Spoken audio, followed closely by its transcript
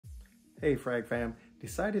Hey Frag Fam,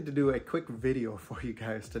 decided to do a quick video for you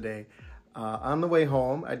guys today. On the way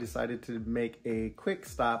home, I decided to make a quick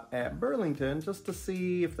stop at Burlington just to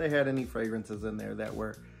see if they had any fragrances in there that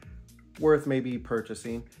were worth maybe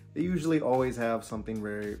purchasing. They usually always have something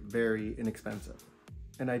very, very inexpensive.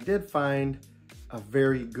 And I did find a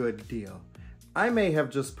very good deal. I may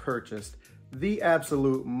have just purchased the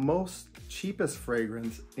absolute most cheapest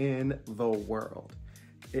fragrance in the world.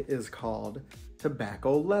 It is called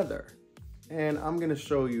Tobacco Leather. And I'm gonna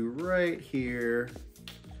show you right here,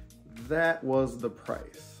 that was the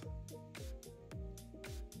price.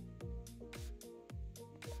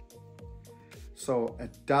 So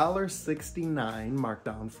 $1.69 marked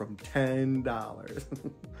down from $10.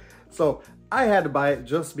 So I had to buy it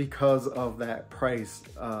just because of that price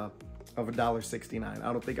of $1.69.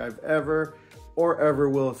 I don't think I've ever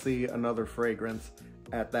will see another fragrance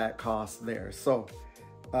at that cost there. So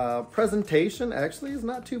presentation actually is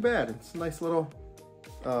not too bad. It's a nice little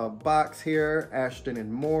box here, Ashton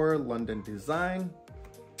 & Moore, London design.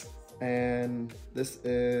 And this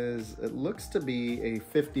is, it looks to be a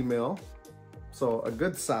 50 ml, so a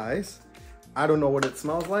good size. I don't know what it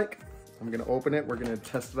smells like. I'm gonna open it, we're gonna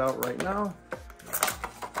test it out right now.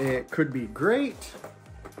 It could be great,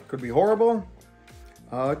 could be horrible.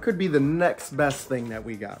 It could be the next best thing that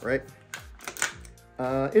we got, right?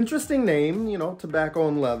 Interesting name, you know, tobacco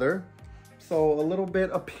and leather. So a little bit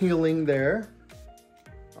appealing there.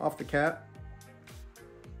 Off the cap.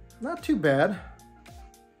 Not too bad.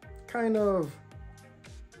 Kind of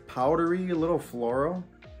powdery, a little floral.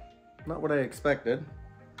 Not what I expected.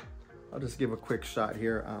 I'll just give a quick shot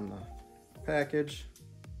here on the package.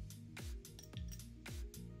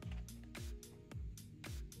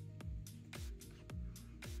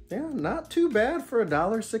 Yeah, not too bad for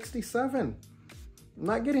 $1.67. I'm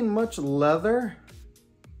not getting much leather.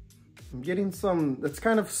 I'm getting some, it's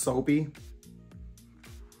kind of soapy.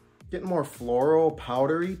 Getting more floral,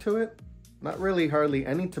 powdery to it. Not really hardly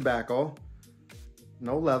any tobacco.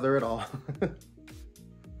 No leather at all.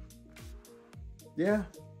 Yeah,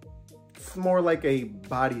 it's more like a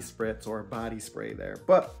body spritz or a body spray there.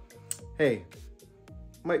 But hey,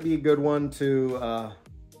 might be a good one to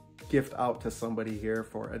gift out to somebody here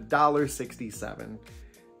for $1.67.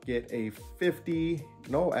 Get a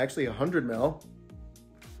 100 ml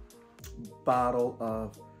bottle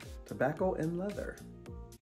of tobacco and leather.